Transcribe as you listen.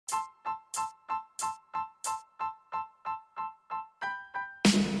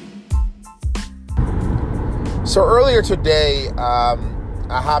So earlier today, I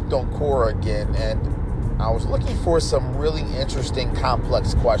hopped on Quora again, and I was looking for some really interesting,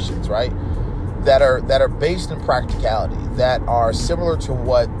 complex questions, right? That are based in practicality, that are similar to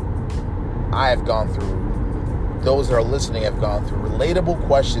what I have gone through, those that are listening have gone through, relatable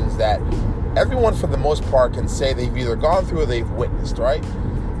questions that everyone, for the most part, can say they've either gone through or they've witnessed, right?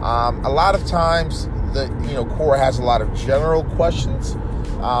 A lot of times, Quora has a lot of general questions.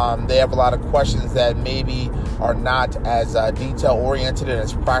 They have a lot of questions that maybe are not as detail-oriented and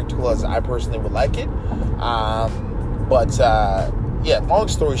as practical as I personally would like it. Long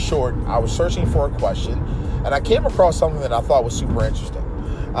story short, I was searching for a question, and I came across something that I thought was super interesting.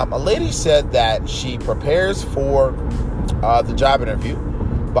 A lady said that she prepares for the job interview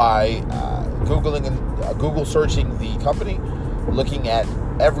by Google searching the company, looking at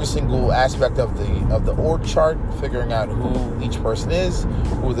every single aspect of the org chart, figuring out who each person is,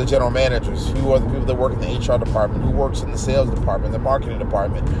 who are the general managers, who are the people that work in the HR department, who works in the sales department, the marketing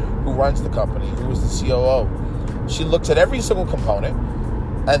department, who runs the company, who is the COO. She looks at every single component,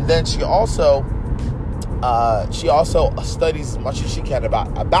 and then she also studies as much as she can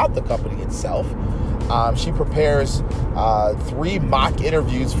about the company itself. She prepares 3 mock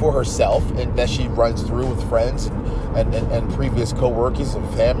interviews for herself, and that she runs through with friends and previous co-workers and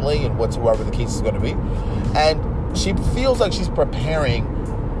family and whatsoever the case is going to be. And she feels like she's preparing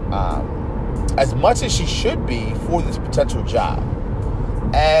as much as she should be for this potential job.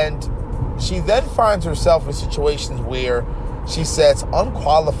 And she then finds herself in situations where she says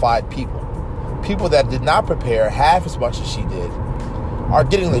unqualified people that did not prepare half as much as she did, are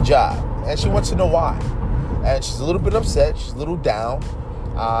getting the job. And she wants to know why. And she's a little bit upset. She's a little down.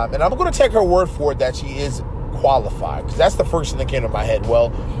 And I'm going to take her word for it that she is qualified, because that's the first thing that came to my head.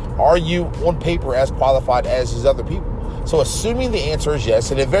 Well, are you on paper as qualified as these other people? So assuming the answer is yes,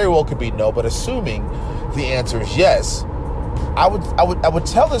 and it very well could be no, but assuming the answer is yes, I would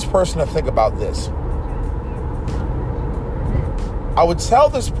tell this person to think about this. I would tell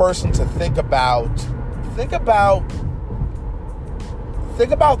this person to think about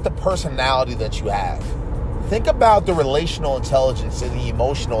the personality that you have. Think about the relational intelligence and the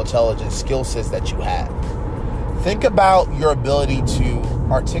emotional intelligence skill sets that you have. Think about your ability to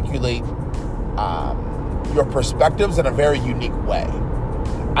articulate your perspectives in a very unique way.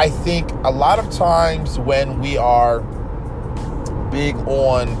 I think a lot of times when we are big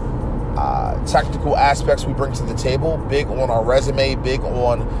on technical aspects we bring to the table, big on our resume, big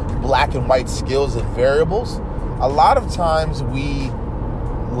on black and white skills and variables, a lot of times we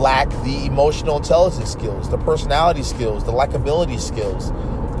lack the emotional intelligence skills, the personality skills, the likability skills,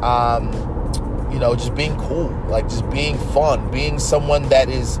 just being cool, like just being fun, being someone that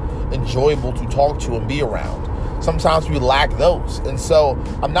is enjoyable to talk to and be around. Sometimes we lack those. And so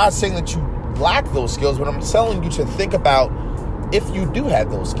I'm not saying that you lack those skills, but I'm telling you to think about if you do have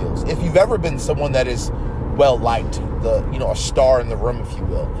those skills, if you've ever been someone that is well-liked, a star in the room, if you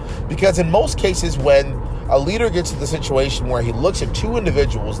will. Because in most cases, when a leader gets to the situation where he looks at 2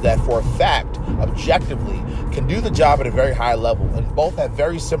 individuals that for a fact, objectively, can do the job at a very high level and both have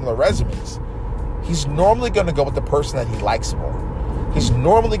very similar resumes, he's normally going to go with the person that he likes more. He's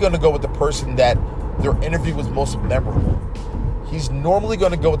normally going to go with the person that their interview was most memorable. He's normally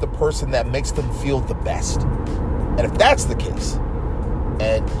going to go with the person that makes them feel the best. And if that's the case,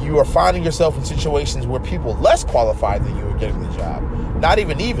 and you are finding yourself in situations where people less qualified than you are getting the job, not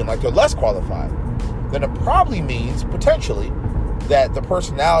even, like they're less qualified, then it probably means, potentially, that the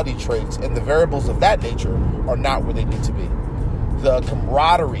personality traits and the variables of that nature are not where they need to be. The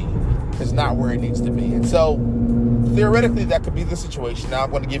camaraderie is not where it needs to be. And so, theoretically, that could be the situation. Now I'm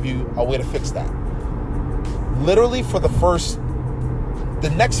going to give you a way to fix that. Literally, for the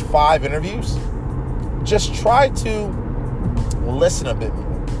next 5 interviews, just try to listen a bit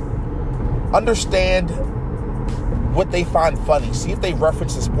more. Understand what they find funny. See if they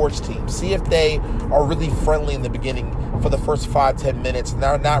reference the sports team. See if they are really friendly in the beginning for the first 5-10 minutes, and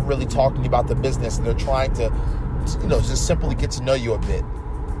they're not really talking about the business, and they're trying to, just simply get to know you a bit.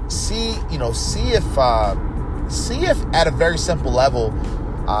 See if at a very simple level,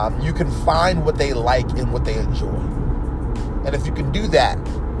 you can find what they like and what they enjoy. And if you can do that,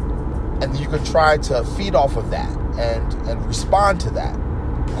 and you can try to feed off of that and respond to that,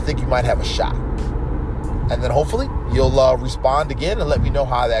 I think you might have a shot. And then hopefully you'll respond again and let me know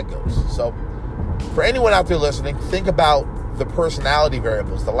how that goes. So for anyone out there listening, think about the personality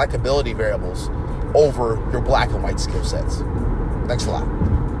variables, the likability variables over your black and white skill sets. Thanks a lot.